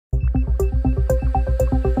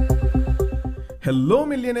Hello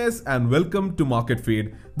millionaires and welcome to Market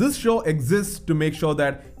Feed. This show exists to make sure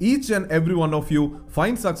that each and every one of you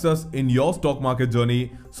find success in your stock market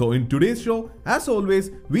journey. So in today's show, as always,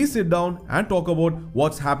 we sit down and talk about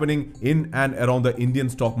what's happening in and around the Indian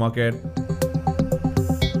stock market.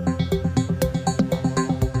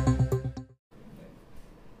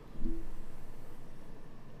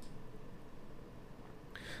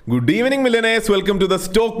 Good evening millionaires, welcome to the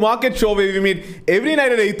Stock Market Show where we meet every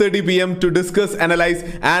night at 8:30 p.m. to discuss, analyze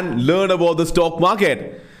and learn about the stock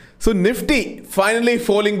market. So Nifty finally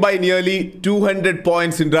falling by nearly 200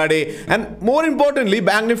 points intraday, and more importantly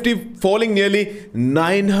Bank Nifty falling nearly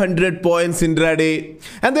 900 points intraday.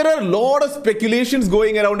 And there are a lot of speculations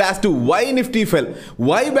going around as to why Nifty fell,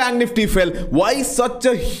 why Bank Nifty fell, why such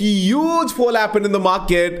a huge fall happened in the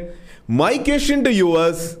market. My question to you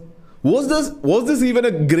is, was this even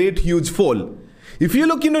a great huge fall? If you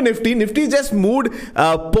look into Nifty just moved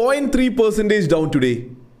 0.3% down today.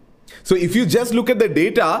 So if you just look at the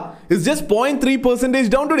data, it's just 0.3%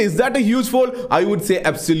 down today. Is that a huge fall? I would say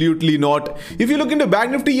absolutely not. If you look into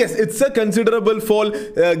Bank Nifty, yes, it's a considerable fall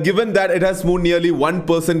given that it has moved nearly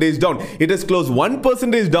 1% down. It has closed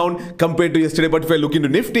 1% down compared to yesterday. But if I look into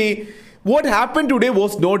Nifty, what happened today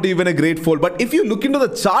was not even a great fall. But if you look into the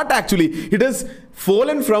chart, actually, it has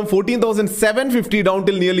fallen from 14,750 down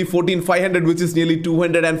till nearly 14,500, which is nearly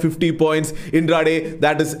 250 points intraday.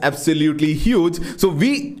 That is absolutely huge. So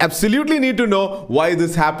we absolutely need to know why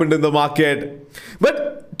this happened in the market.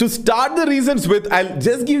 But to start the reasons with, I'll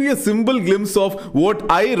just give you a simple glimpse of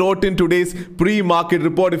what I wrote in today's pre-market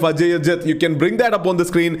report. If Ajay, you can bring that up on the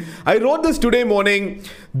screen. I wrote this today morning.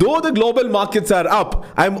 Though the global markets are up,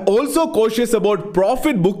 I'm also cautious about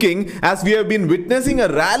profit booking as we have been witnessing a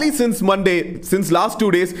rally since Monday. Since last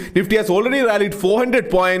 2 days, Nifty has already rallied 400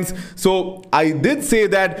 points. So I did say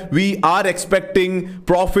that we are expecting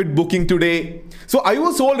profit booking today. So I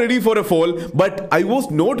was all ready for a fall, but I was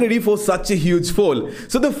not ready for such a huge fall.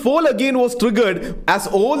 So the fall again was triggered, as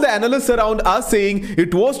all the analysts around are saying,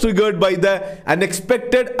 it was triggered by the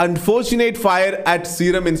unexpected unfortunate fire at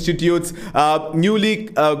Serum Institute's a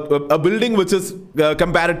building which is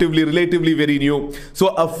comparatively, relatively very new. So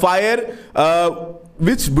a fire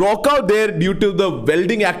which broke out there due to the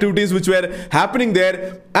welding activities which were happening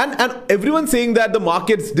there, and everyone saying that the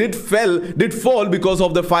markets did fall because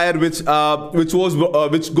of the fire which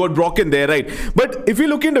got broken there, right? But if you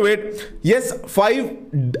look into it, yes, five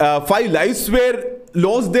lives were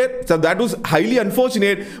lost there, so that was highly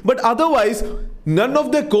unfortunate. But otherwise, none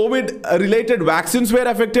of the COVID related vaccines were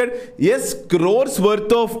affected. Yes, crores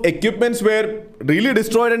worth of equipments were really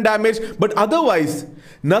destroyed and damaged, but otherwise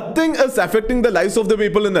nothing is affecting the lives of the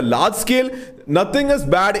people in a large scale. Nothing is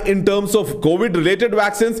bad in terms of COVID related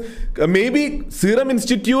vaccines. Maybe Serum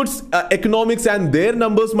Institute's economics and their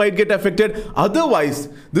numbers might get affected. Otherwise,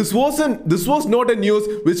 this was not a news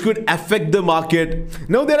which could affect the market.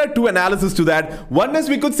 Now there are two analyses to that. One is,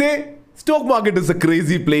 we could say stock market is a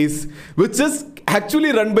crazy place, which is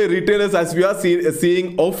actually run by retailers, as we are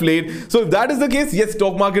seeing of late. So if that is the case, yes,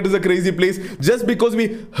 stock market is a crazy place. Just because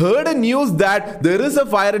we heard a news that there is a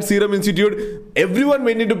fire at Serum Institute, everyone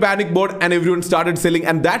went into panic mode and everyone started selling,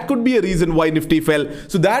 and that could be a reason why Nifty fell.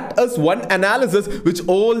 So that is one analysis which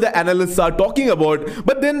all the analysts are talking about.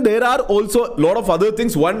 But then there are also a lot of other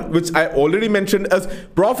things. One which I already mentioned is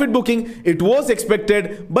profit booking. It was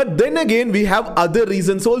expected, but then again we have other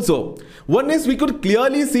reasons also. One is, we could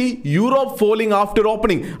clearly see Europe falling after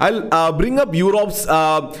opening. I'll bring up Europe's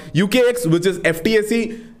UKX, which is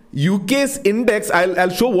FTSE UK's index. I'll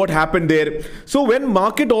show what happened there. So when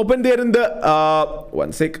market opened there in the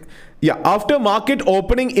after market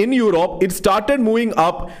opening in Europe, it started moving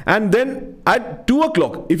up, and then at 2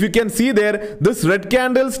 o'clock, if you can see there, this red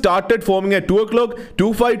candle started forming at 2 o'clock,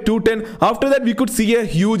 2:05, 2:10. After that, we could see a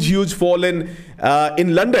huge fall in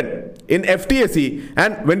London, in FTSE.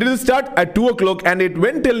 And when did it start? At 2 o'clock, and it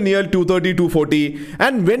went till near 2:30, 2:40.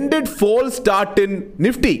 And when did fall start in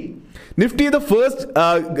Nifty? Nifty, the first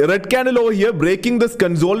red candle over here breaking this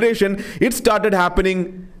consolidation, it started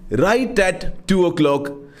happening right at 2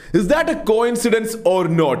 o'clock. Is that a coincidence or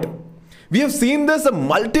not? We have seen this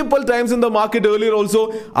multiple times in the market earlier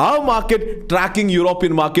also. Our market tracking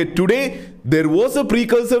European market. Today, there was a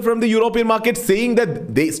precursor from the European market saying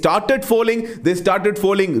that they started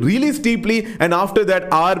falling really steeply, and after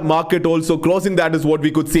that our market also crossing that is what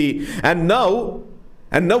we could see. And now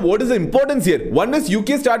what is the importance here? One is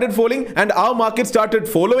UK started falling and our market started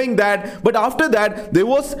following that. But after that, there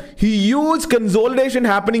was huge consolidation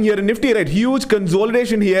happening here in Nifty, right? Huge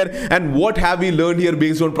consolidation here. And what have we learned here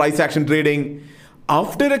based on price action trading?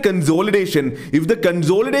 after a consolidation, if the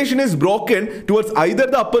consolidation is broken towards either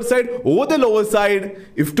the upper side or the lower side,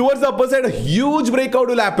 if towards the upper side a huge breakout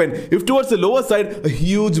will happen, if towards the lower side a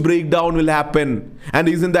huge breakdown will happen. And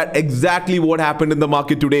isn't that exactly what happened in the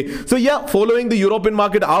market today? So yeah, following the European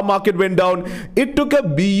market, our market went down. It took a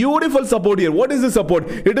beautiful support here. What is the support?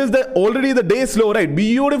 It is already the day slow, right?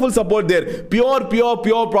 Beautiful support there. Pure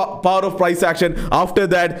power of price action. After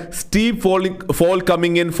that, steep fall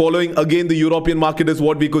coming in, following again the European market is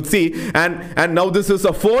what we could see. And now this is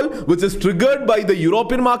a fall which is triggered by the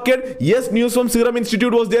European market. Yes, news from Serum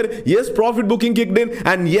Institute was there. Yes, profit booking kicked in.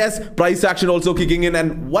 And yes, price action also kicking in.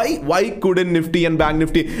 And why couldn't Nifty and Bank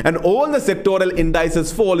Nifty and all the sectoral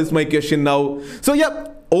indices fall is my question now. So yeah,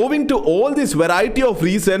 owing to all this variety of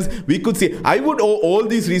reasons, we could say I would owe all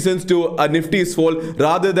these reasons to a Nifty's fall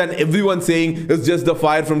rather than everyone saying it's just the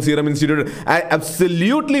fire from Serum Institute. I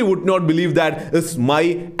absolutely would not believe that is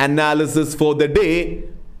my analysis for the day.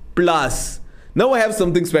 Plus, now I have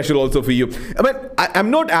something special also for you. I mean,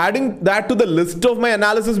 I'm not adding that to the list of my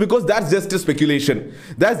analysis because that's just a speculation.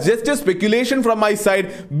 That's just a speculation from my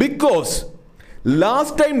side, because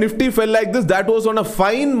last time Nifty fell like this, that was on a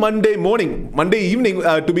fine Monday evening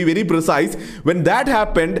to be very precise. When that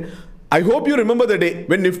happened, I hope you remember the day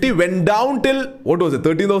when Nifty went down till, what was it,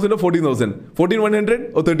 13,000 or 14,000?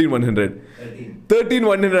 14,100 or 13,100?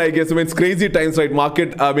 13,100, I guess. I mean, it's crazy times, right?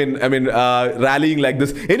 Market, rallying like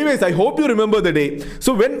this. Anyways, I hope you remember the day.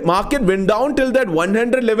 So when market went down till that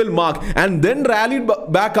 100 level mark and then rallied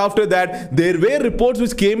back after that, there were reports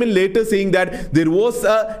which came in later saying that there was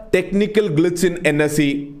a technical glitch in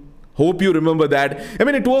NSE. Hope you remember that. I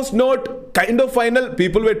mean, it was not kind of final.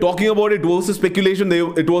 People were talking about it. It was a speculation.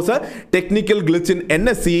 It was a technical glitch in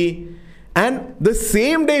NSE. And the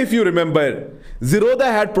same day, if you remember, Zerodha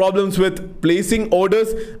had problems with placing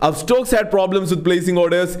orders. Upstocks had problems with placing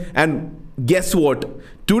orders. And guess what?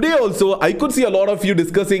 Today also, I could see a lot of you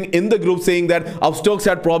discussing in the group saying that Upstocks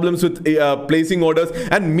had problems with placing orders.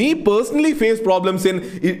 And me personally faced problems in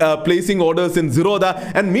placing orders in Zerodha.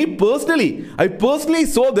 And me personally, I personally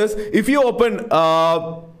saw this. If you open,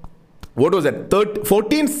 what was that?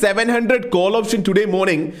 14,700 call option today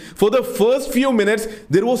morning. For the first few minutes,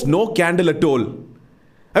 there was no candle at all.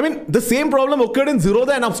 I mean, the same problem occurred in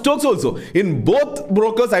Zerodha and Upstocks also. In both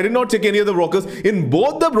brokers, I did not check any of the brokers. In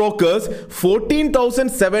both the brokers,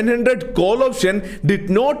 14,700 call option did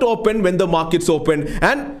not open when the markets opened.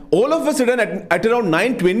 And all of a sudden, at around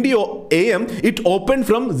 9:20 a.m., it opened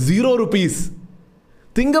from 0 rupees.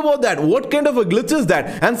 Think about that. What kind of a glitch is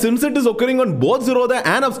that? And since it is occurring on both Zerodha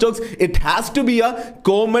and Upstocks, it has to be a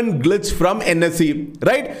common glitch from NSE,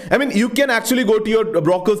 right? I mean, you can actually go to your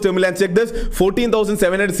broker's terminal and check this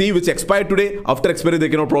 14,700 C, which expired today. After expiry, they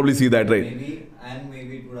cannot probably see that, right? Maybe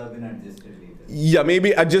it would have been adjusted later. Yeah,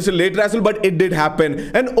 maybe adjusted later as well, but it did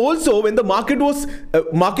happen. And also, when the market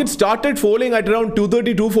started falling at around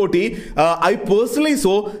 230, 240, I personally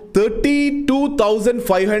saw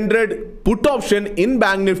 32,500 put option in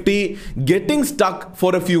Bank Nifty getting stuck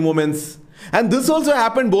for a few moments. And this also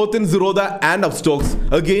happened both in Zerodha and Upstocks.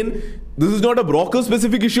 Again, this is not a broker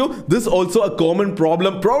specific issue. This is also a common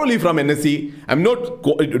problem, probably from NSE.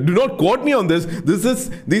 Do not quote me on this.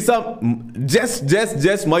 These are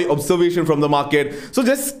just my observation from the market. So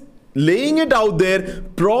just laying it out there,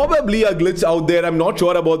 probably a glitch out there. I'm not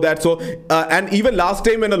sure about that. So and even last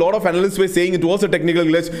time when a lot of analysts were saying it was a technical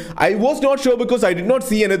glitch, I was not sure because I did not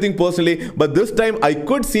see anything personally. But this time I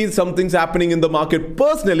could see some things happening in the market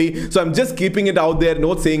personally. So I'm just keeping it out there,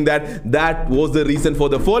 not saying that was the reason for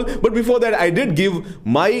the fall. But before that, I did give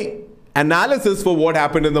my analysis for what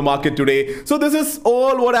happened in the market today. So this is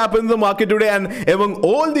all what happened in the market today, and among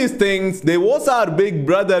all these things, there was our big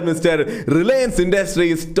brother Mr. Reliance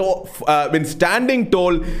Industries been standing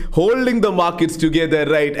tall, holding the markets together,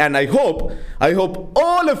 right? And I hope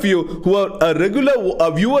all of you who are a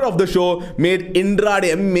regular viewer of the show made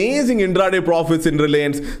amazing intraday profits in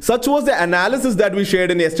Reliance. Such was the analysis that we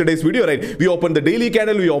shared in yesterday's video, right? We opened the daily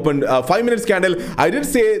candle, we opened 5 minutes candle. I did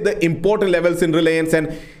say the important levels in Reliance,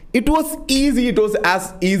 and it was easy. It was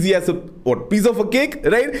as easy as a piece of a cake,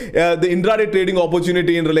 right? The intraday trading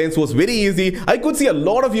opportunity in Reliance was very easy. I could see a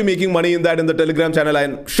lot of you making money in that in the Telegram channel.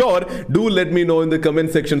 I'm sure. Do let me know in the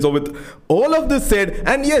comment section. So with all of this said,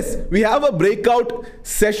 and yes, we have a breakout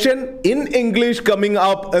session in English coming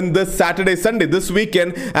up on this Saturday, Sunday, this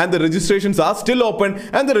weekend, and the registrations are still open,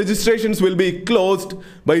 and the registrations will be closed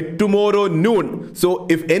by tomorrow noon. So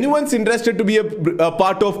if anyone's interested to be a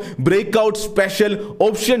part of breakout special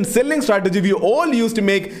option and selling strategy we all use to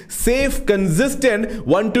make safe, consistent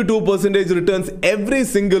 1 to 2% returns every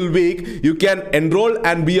single week. You can enroll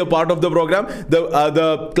and be a part of the program.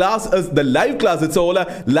 The class is the live class. It's a whole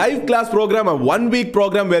live class program, a 1 week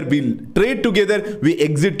program where we trade together, we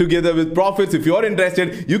exit together with profits. If you're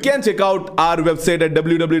interested, you can check out our website at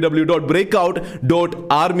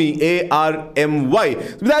www.breakout.army, A-R-M-Y.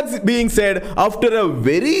 With that being said, after a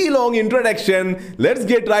very long introduction, let's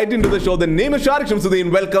get right into the show. The name is Sharik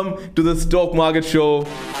Shamsuddin. Welcome to the Stock Market Show.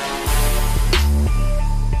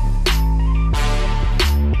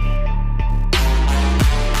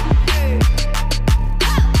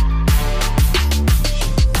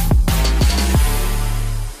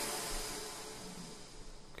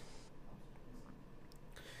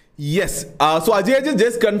 Yes, so Ajay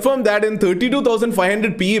just confirmed that in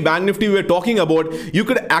 32,500 PE Bank Nifty we were talking about, you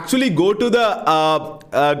could actually go to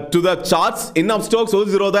the charts in Upstock, so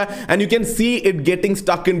Zerodha, and you can see it getting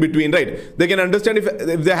stuck in between, right? They can understand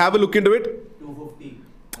if they have a look into it. 250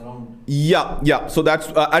 around. Yeah. So that's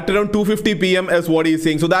at around 2:50 p.m. is what he's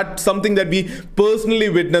saying. So that's something that we personally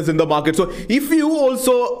witnessed in the market. So if you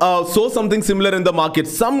also saw something similar in the market,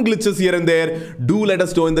 some glitches here and there, do let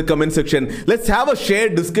us know in the comment section. Let's have a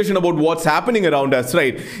shared discussion about what's happening around us,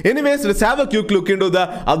 right? Anyways, let's have a quick look into the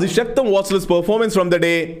Adishaktam watchlist performance from the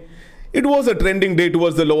day. It was a trending day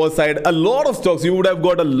towards the lower side. A lot of stocks, you would have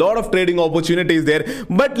got a lot of trading opportunities there.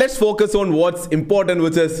 But let's focus on what's important,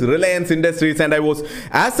 which is Reliance Industries. And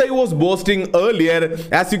as I was boasting earlier,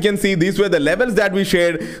 as you can see, these were the levels that we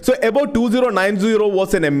shared. So about 2090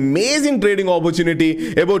 was an amazing trading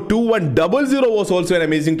opportunity. About 2100 was also an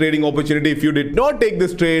amazing trading opportunity. If you did not take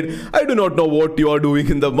this trade, I do not know what you are doing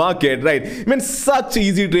in the market, right? I mean, such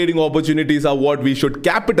easy trading opportunities are what we should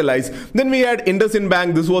capitalize. Then we had IndusInd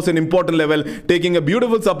Bank. This was an important level, taking a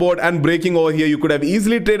beautiful support and breaking over here. You could have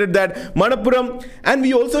easily traded that. Manappuram, and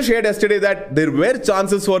we also shared yesterday that there were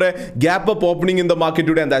chances for a gap up opening in the market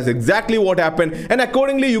today, and that's exactly what happened. And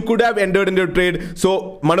accordingly, you could have entered into a trade.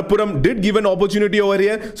 So Manappuram did give an opportunity over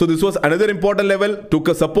here. So this was another important level, took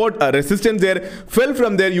a support, a resistance there, fell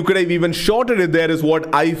from there. You could have even shorted it there, is what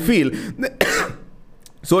I feel.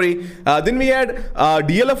 Sorry. Then we had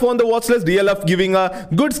DLF on the watch list. DLF giving a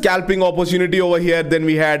good scalping opportunity over here. Then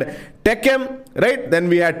we had Techem, right? Then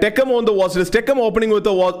we had Techem on the watch list. Techem opening with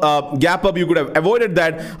a gap up. You could have avoided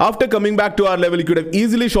that. After coming back to our level, you could have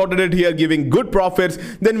easily shorted it here, giving good profits.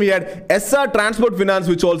 Then we had SR Transport Finance,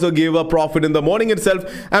 which also gave a profit in the morning itself.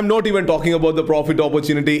 I'm not even talking about the profit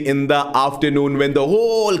opportunity in the afternoon when the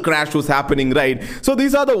whole crash was happening, right? So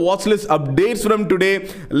these are the watch list updates from today.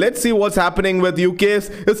 Let's see what's happening with UK's.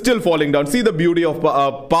 It's still falling down. See the beauty of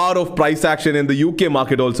power of price action in the UK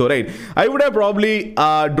market also, right? I would have probably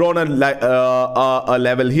drawn a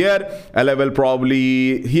level here, a level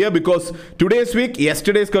probably here, because today's week,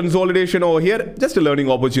 yesterday's consolidation over here, just a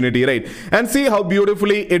learning opportunity, right? And see how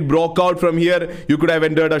beautifully it broke out from here. You could have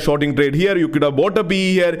entered a shorting trade here. You could have bought a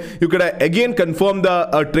PE here. You could have again confirmed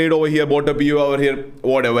the trade over here, bought a PE over here,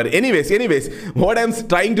 whatever. Anyways, what I'm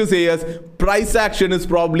trying to say is price action is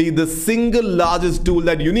probably the single largest tool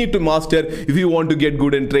that you need to master if you want to get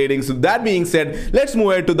good in trading. So that being said, let's move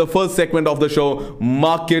ahead to the first segment of the show,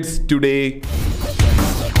 Markets Today.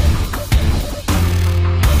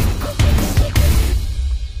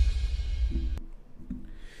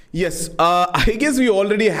 Yes, I guess we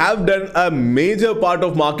already have done a major part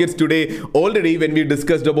of markets today already when we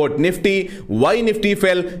discussed about Nifty, why Nifty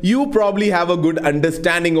fell. You probably have a good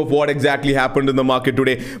understanding of what exactly happened in the market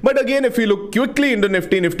today. But again, if you look quickly into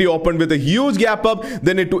Nifty, Nifty opened with a huge gap up,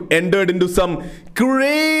 then it entered into some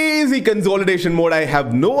crazy consolidation mode. I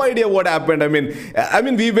have no idea what happened. I mean,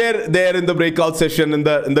 we were there in the breakout session in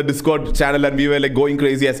the Discord channel, and we were like going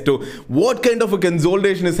crazy as to what kind of a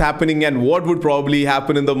consolidation is happening and what would probably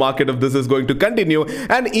happen in the market if this is going to continue.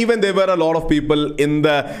 And even there were a lot of people in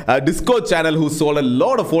the Discord channel who sold a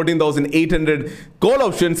lot of 14,800 call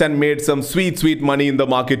options and made some sweet money in the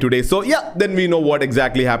market today. So yeah, then we know what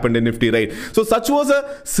exactly happened in Nifty, right? So such was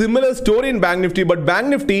a similar story in Bank Nifty, but Bank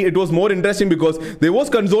Nifty, it was more interesting because there was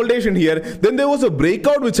consolidation here, then there was a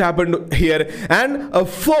breakout which happened here, and a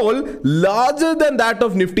fall larger than that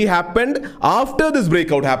of Nifty happened after this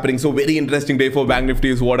breakout happening. So very interesting day for Bank Nifty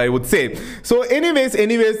is what I would say. So anyways,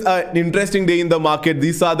 an interesting day in the market.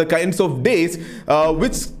 These are the kinds of days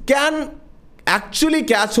which can actually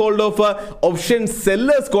catch hold of option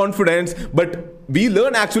sellers' confidence, but we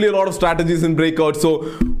learn actually a lot of strategies in breakout. So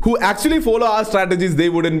who actually follow our strategies, they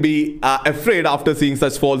wouldn't be afraid after seeing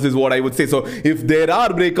such falls, is what I would say. So if there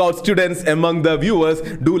are breakout students among the viewers,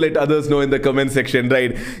 do let others know in the comment section,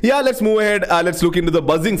 right? Yeah, let's move ahead. Let's look into the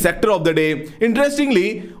buzzing sector of the day.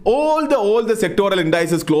 Interestingly, all the sectoral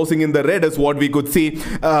indices closing in the red is what we could see.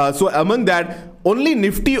 So among that, only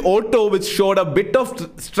Nifty Auto, which showed a bit of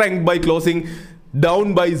strength by closing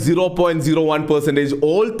down by 0.01%,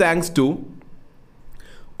 all thanks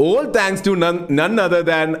to none other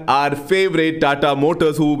than our favorite Tata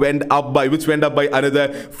Motors, which went up by another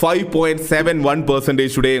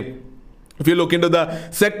 5.71% today. If you look into the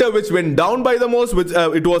sector which went down by the most,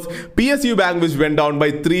 it was PSU Bank, which went down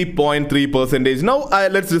by 3.3%. Now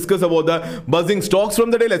let's discuss about the buzzing stocks from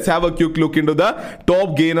the day. Let's have a quick look into the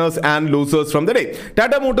top gainers and losers from the day.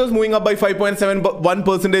 Tata Motors moving up by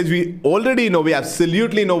 5.71%. We already know, we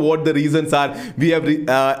absolutely know what the reasons are. We have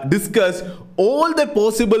discussed all the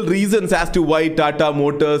possible reasons as to why Tata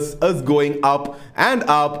Motors is going up and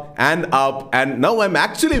up and up, and now I'm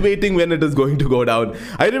actually waiting when it is going to go down.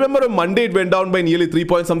 I remember on Monday it went down by nearly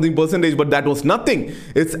 3.something%, but that was nothing.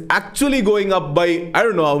 It's actually going up by, I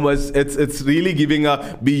don't know how much. It's really giving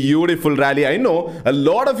a beautiful rally. I know a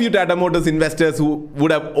lot of you Tata Motors investors who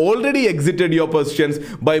would have already exited your positions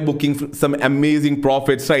by booking some amazing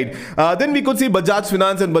profits, right? Then we could see Bajaj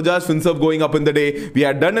Finance and Bajaj Finserv going up in the day. We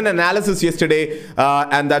had done an analysis yesterday,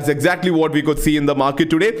 and that's exactly what we could see in the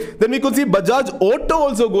market today. Then we could see Bajaj Auto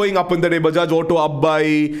also going up in the day. Bajaj Auto up by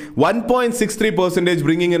 1.63%,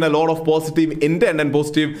 bringing in a lot of positive intent and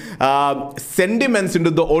positive sentiments into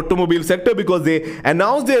the automobile sector, because they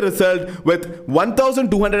announced their result with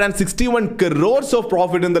 1,261 crores of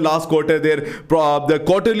profit in the last quarter. The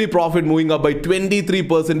quarterly profit moving up by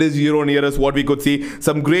 23% year on year is what we could see.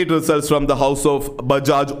 Some great results from the house of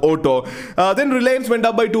Bajaj Auto. Then Reliance went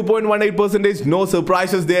up by 2.18%. No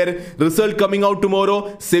surprises there. Result coming out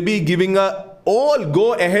tomorrow. SEBI giving a all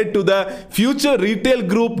go ahead to the Future Retail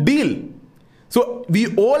Group deal. So we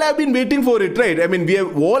all have been waiting for it, right? I mean, we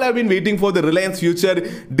have all have been waiting for the Reliance Future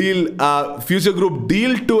Group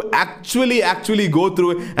deal to actually go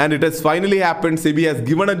through, and it has finally happened. SEBI has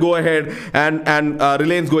given a go ahead, and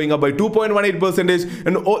Reliance going up by 2.18%,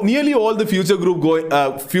 and nearly all the Future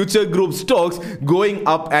Group stocks going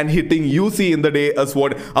up and hitting UC in the day as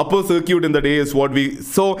what upper circuit in the day is what we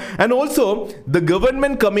saw. And also the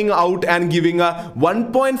government coming out and giving a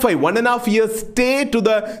 1.5 year stay to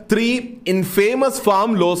the three famous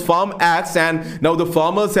farm acts, and now the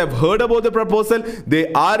farmers have heard about the proposal.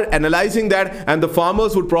 They are analyzing that, and the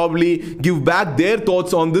farmers would probably give back their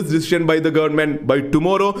thoughts on this decision by the government by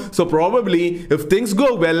tomorrow. So probably if things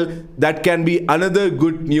go well, that can be another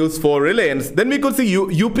good news for Reliance. Then we could see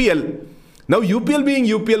UPL. Now UPL being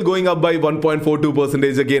UPL going up by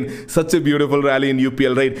 1.42%, again such a beautiful rally in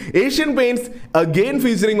UPL, right? Asian Paints again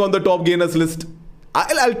featuring on the top gainers list.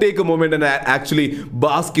 I'll take a moment and actually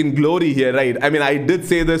bask in glory here, right? I mean, I did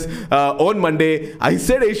say this on Monday. I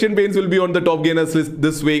said Asian Paints will be on the top gainers list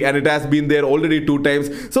this week, and it has been there already 2 times.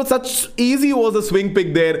 So such easy was a swing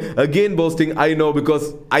pick there. Again boasting, I know,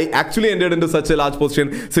 because I actually ended into such a large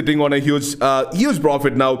position, sitting on a huge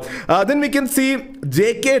profit now. Then we can see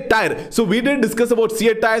JK Tire. So we did discuss about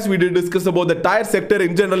CA Tires. We did discuss about the tire sector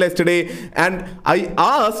in general yesterday, and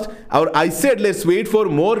I said let's wait for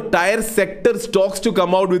more tire sector stocks to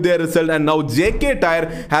come out with their result, and now JK Tire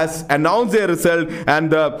has announced their result,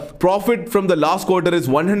 and the profit from the last quarter is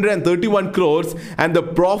 131 crores, and the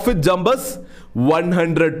profit jump is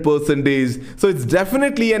 100%. So it's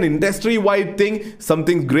definitely an industry-wide thing.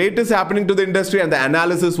 Something great is happening to the industry, and the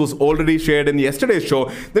analysis was already shared in yesterday's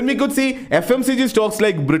show. Then we could see FMCG stocks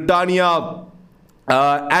like Britannia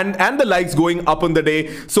and the likes going up in the day.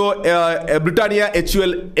 So Britannia,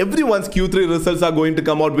 HUL, everyone's Q3 results are going to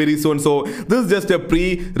come out very soon. So this is just a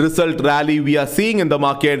pre-result rally we are seeing in the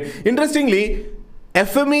market. Interestingly,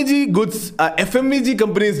 FMEG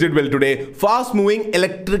companies did well today. Fast moving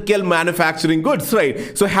electrical manufacturing goods,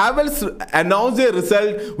 right? So Havells announced their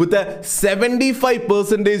result with a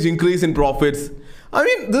 75% increase in profits. I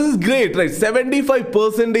mean, this is great, right?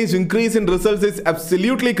 75% increase in results is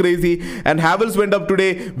absolutely crazy. And Havells went up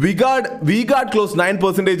today. V-Guard closed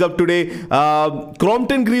 9% up today.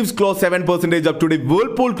 Crompton Greaves closed 7% up today.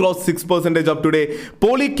 Whirlpool closed 6% up today.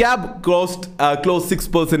 Polycab closed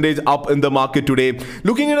 6% up in the market today.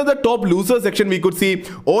 Looking into the top loser section, we could see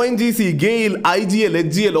ONGC, GAIL, IGL,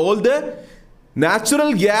 HGL, all the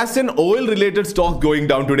natural gas and oil related stocks going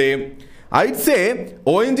down today. I'd say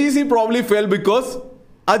ONGC probably fell because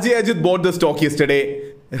Ajay Ajit bought the stock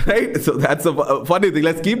yesterday. Right? So that's a funny thing.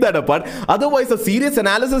 Let's keep that apart. Otherwise, a serious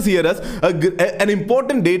analysis here is an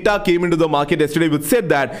important data came into the market yesterday which said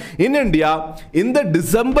that in India, in the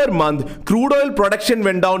December month, crude oil production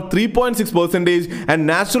went down 3.6% and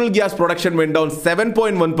natural gas production went down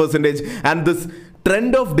 7.1%. And this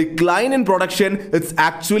trend of decline in production, it's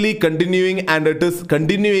actually continuing, and it is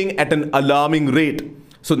continuing at an alarming rate.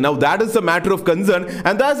 So now that is a matter of concern,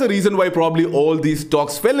 and that's the reason why probably all these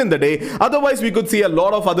stocks fell in the day. Otherwise, we could see a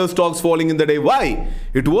lot of other stocks falling in the day. Why?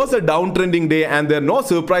 It was a downtrending day, and there are no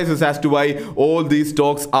surprises as to why all these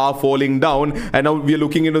stocks are falling down. And now we are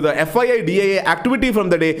looking into the FII DIA activity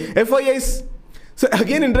from the day. FIIs. So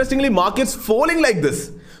again, interestingly, markets falling like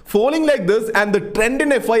this, and the trend in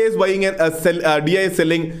FIIs buying and DIA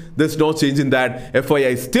selling, there's no change in that.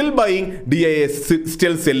 FII still buying, DIA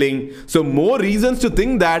still selling. So more reasons to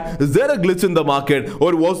think that is there a glitch in the market,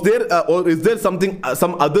 or was there, or is there something,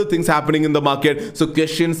 some other things happening in the market? So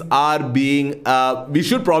questions are being, we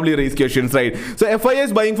should probably raise questions, right? So FII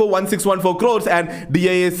is buying for 1614 crores and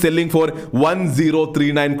DIA is selling for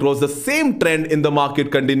 1039 crores. The same trend in the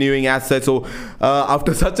market continuing as such. So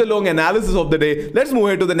after such a long analysis of the day, let's move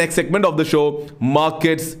ahead to the next segment of the show,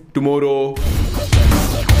 markets tomorrow.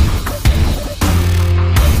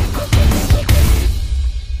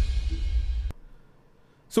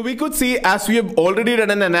 So we could see, as we have already done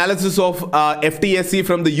an analysis of FTSE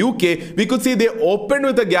from the UK, we could see they opened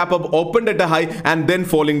with a gap up, opened at a high and then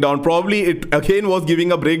falling down. Probably it again was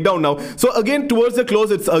giving a breakdown now. So again, towards the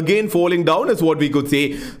close, it's again falling down is what we could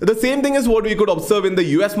see. The same thing is what we could observe in the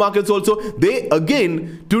US markets also. They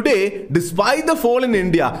again, today, despite the fall in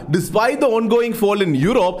India, despite the ongoing fall in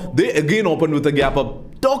Europe, they again opened with a gap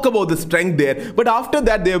up. Talk about the strength there. But after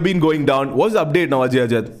that, they have been going down. What's the update now, Ajay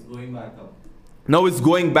Ajat? Going back up. Now it's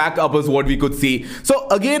going back up is what we could see. So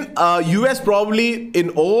again, US probably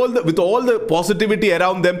with all the positivity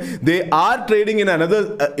around them, they are trading in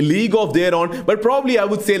another league of their own. But probably I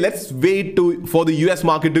would say let's wait for the US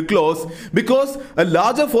market to close, because a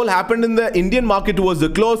larger fall happened in the Indian market towards the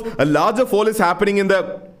close. A larger fall is happening in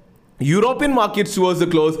the European markets towards the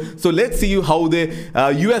close. So let's see how the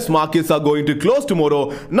US markets are going to close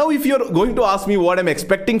tomorrow. Now, if you're going to ask me what I'm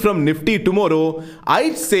expecting from Nifty tomorrow,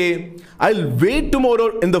 I'd say I'll wait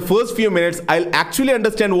tomorrow in the first few minutes. I'll actually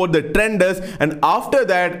understand what the trend is, and after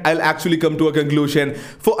that, I'll actually come to a conclusion.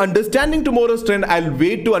 For understanding tomorrow's trend, I'll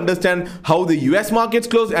wait to understand how the US markets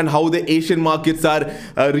close and how the Asian markets are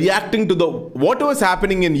reacting to the whatever is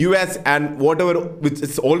happening in US and whatever which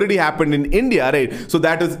has already happened in India, right? So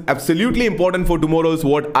that is absolutely important for tomorrow is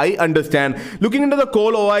what I understand. Looking into the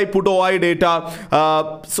call OI, put OI data,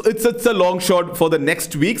 so it's a long shot for the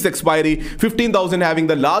next week's expiry. 15,000 having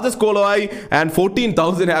the largest call OI and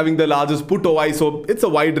 14,000 having the largest put OI. So it's a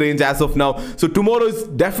wide range as of now. So tomorrow is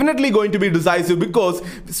definitely going to be decisive, because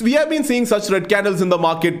we have been seeing such red candles in the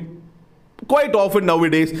market quite often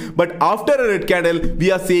nowadays. But after a red candle,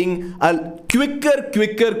 we are seeing a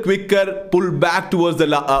quicker pull back towards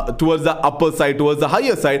the upper side, towards the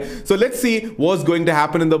higher side. So let's see what's going to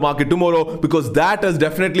happen in the market tomorrow, because that is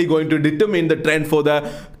definitely going to determine the trend for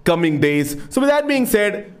the coming days. So with that being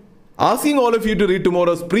said, asking all of you to read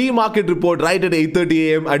tomorrow's pre-market report right at 8:30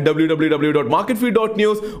 a.m. at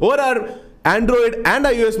www.marketfeed.news or our Android and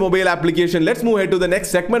iOS mobile application. Let's move ahead to the next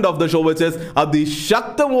segment of the show, which is the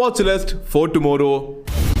Shaktam watch list for tomorrow.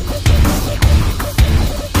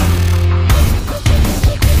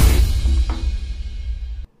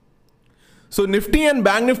 So Nifty and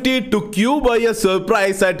Bank Nifty took you by a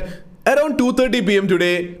surprise at around 2:30 p.m.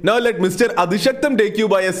 today. Now let Mr. Adishaktam take you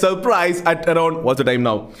by a surprise at around, what's the time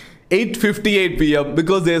now? 8:58 p.m.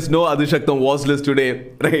 because there's no Adishaktam watch list today,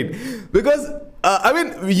 right? Because I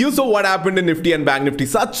mean, you saw what happened in Nifty and Bank Nifty.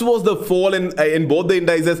 Such was the fall in both the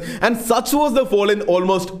indices, and such was the fall in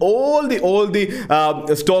almost all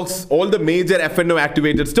the stocks, all the major FNO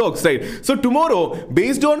activated stocks, right? So tomorrow,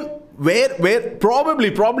 based on where probably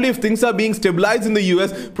if things are being stabilized in the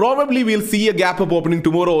US, probably we'll see a gap up opening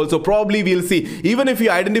tomorrow also. Probably we'll see, even if you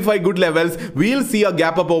identify good levels, we'll see a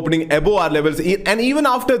gap up opening above our levels. And even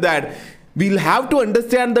after that, we'll have to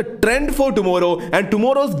understand the trend for tomorrow, and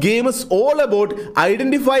tomorrow's game is all about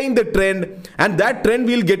identifying the trend, and that trend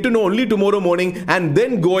we'll get to know only tomorrow morning and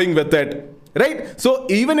then going with it. Right? So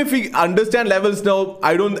even if we understand levels now,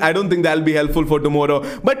 I don't think that'll be helpful for tomorrow.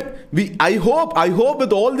 But I hope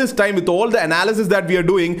with all this time, with all the analysis that we are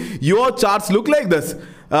doing, your charts look like this.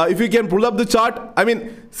 If you can pull up the chart, I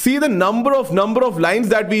mean, see the number of lines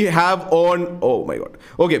that we have on, oh my god,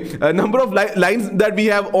 okay, number of lines that we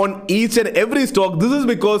have on each and every stock. This is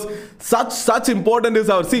because such important is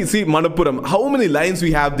our, see Manappuram, how many lines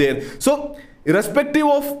we have there. So irrespective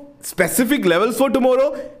of specific levels for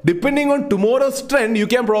tomorrow. Depending on tomorrow's trend, you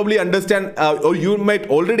can probably understand, or you might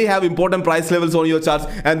already have important price levels on your charts,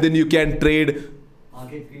 and then you can trade.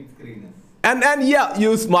 Market feed screeners. And yeah,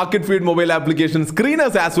 use market feed mobile application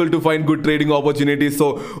screeners as well to find good trading opportunities.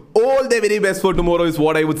 So all the very best for tomorrow is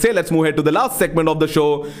what I would say. Let's move ahead to the last segment of the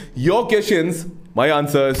show. Your questions, my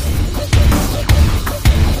answers.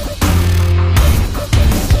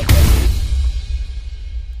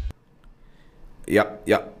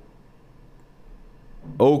 Yeah.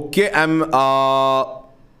 Okay,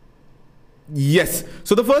 yes.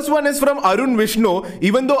 So the first one is from Arun Vishnu.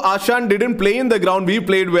 Even though Ashan didn't play in the ground, we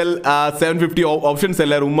played well. 750 option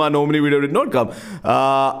seller. Umma nomini video did not come.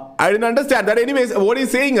 I didn't understand that. Anyways, what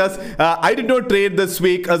he's saying is, I did not trade this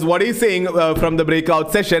week as what he's saying from the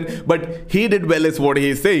breakout session, but he did well is what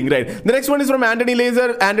he's saying, right? The next one is from Anthony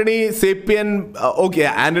Laser. Anthony Sapien. Okay,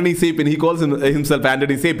 Anthony Sapien. He calls himself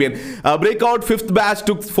Anthony Sapien. Breakout 5th batch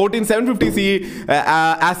took 14750 CE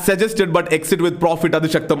as suggested, but exit with profit.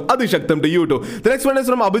 Adishaktam to you too. The next one is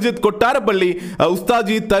from Abhijit Kottarapalli.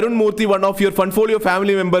 Ustaji Tarun Murthy, one of your Funfolio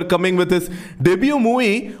family member, coming with his debut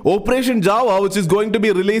movie Operation Java, which is going to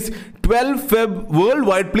be released 12 Feb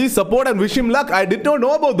worldwide. Please support and wish him luck. I did not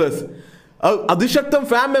know about this. Adishaktam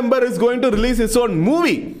fan member is going to release his own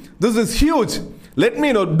movie. This is huge. Let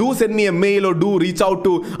me know. Do send me a mail or do reach out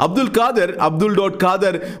to abdul.kader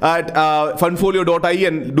at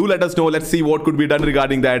funfolio.in. Do let us know. Let's see what could be done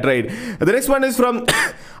regarding that, right? The next one is from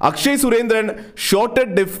Akshay Surendran.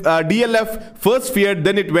 Shorted DLF first feared,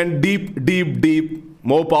 then it went deep.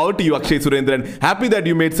 More power to you, Akshay Surendran. Happy that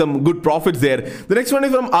you made some good profits there. The next one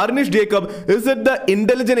is from Arnish Jacob. Is it the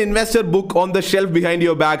Intelligent Investor book on the shelf behind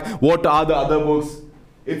your back? What are the other books?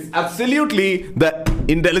 It's absolutely the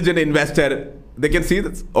Intelligent Investor. They can see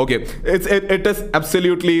this. Okay, it is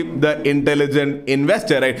absolutely the Intelligent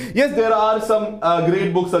Investor, right? Yes, there are some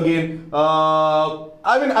great books again.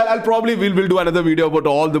 I mean, I'll probably will do another video about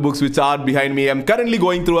all the books which are behind me. I'm currently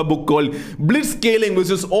going through a book called Blitzscaling, which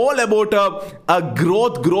is all about a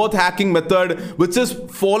growth hacking method, which is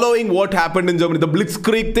following what happened in Germany, the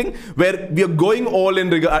Blitzkrieg thing, where we are going all in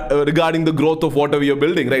regarding the growth of whatever we are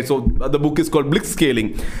building, right? So the book is called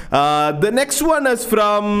Blitzscaling. The next one is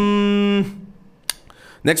from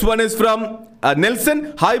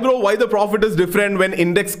Nelson. Hi bro, why the profit is different when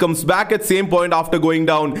index comes back at same point after going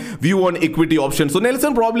down? View on equity options. So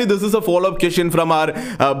Nelson, probably this is a follow-up question from our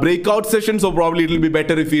breakout session, so probably it will be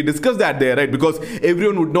better if we discuss that there, right? Because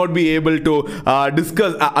everyone would not be able to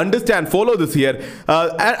follow this here.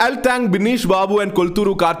 I'll thank Binish Babu and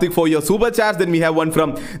Kulturu Karthik for your super chats. Then we have one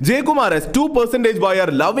from Jay Kumar as 2% buyer,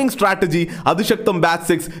 loving strategy. Adishaktam batch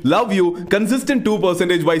 6, love you. Consistent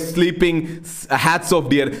 2% by sleeping, hats off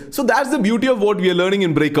dear. So that's the beauty of what we are learning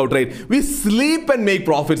in breakout, right? We sleep and make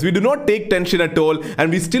profits. We do not take tension at all,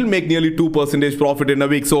 and we still make nearly 2% profit in a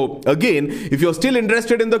week. So again, if you're still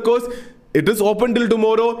interested in the course, it is open till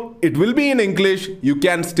tomorrow. It will be in English. You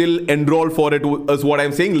can still enroll for it, is what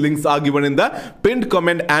I'm saying. Links are given in the pinned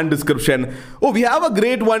comment and description. Oh, we have a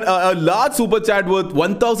great one, a large super chat worth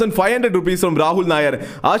 1,500 rupees from Rahul Nair.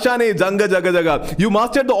 Ashane Janga Jaga Jaga. You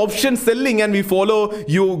mastered the option selling and we follow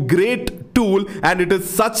you. Great tool, and it is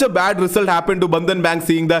such a bad result happened to Bandhan Bank,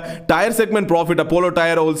 seeing the tire segment profit. Apollo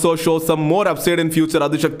Tire also shows some more upside in future.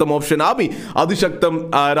 Adishaktam option Abi. Adishaktam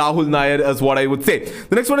Rahul Nair is what I would say.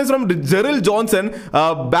 The next one is from Gerald Johnson.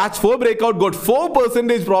 Batch 4 breakout got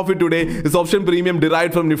 4% profit today. This option premium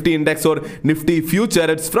derived from Nifty Index or Nifty Future.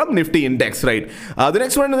 It's from Nifty Index, right? The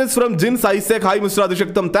next one is from Jins Isaac. Hi Mr.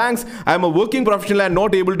 Adishaktam, thanks. I am a working professional and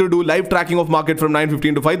not able to do live tracking of market from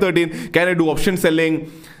 9:15 to 5:13. Can I do option selling?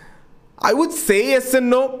 I would say yes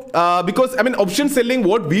and no, because I mean option selling,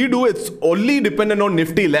 what we do, it's only dependent on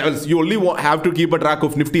Nifty levels. You only have to keep a track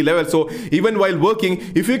of Nifty levels. So even while working,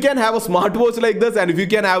 if you can have a smartwatch like this, and if you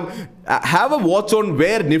can have a watch on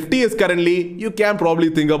where Nifty is currently, you can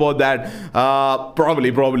probably think about that.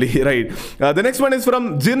 Probably, right. The next one is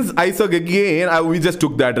from Jins Isaac again. We just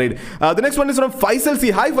took that, right. The next one is from Faisal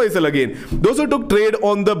C. Hi Faisal again. Those who took trade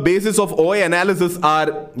on the basis of OI analysis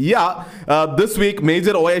are, this week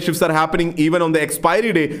major OI shifts are happening even on the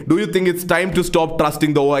expiry day. Do you think it's time to stop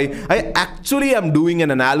trusting the OI? I actually am doing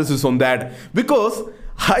an analysis on that, because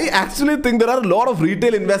I actually think there are a lot of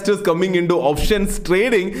retail investors coming into options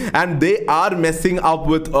trading, and they are messing up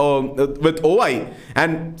with OI.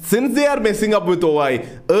 And since they are messing up with OI,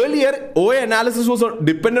 earlier OI analysis was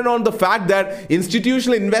dependent on the fact that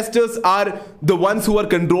institutional investors are the ones who are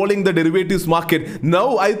controlling the derivatives market.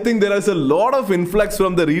 Now I think there is a lot of influx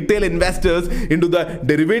from the retail investors into the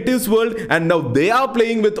derivatives world, and now they are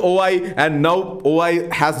playing with OI, and now OI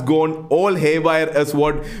has gone all haywire, as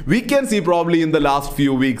what we can see probably in the last few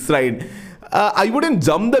few weeks, right? I wouldn't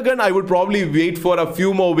jump the gun. I would probably wait for a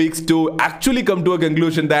few more weeks to actually come to a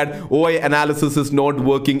conclusion that OI analysis is not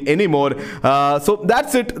working anymore. So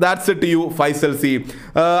that's it. That's it to you, Faisal C.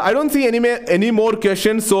 I don't see any more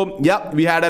questions. So yeah, we had a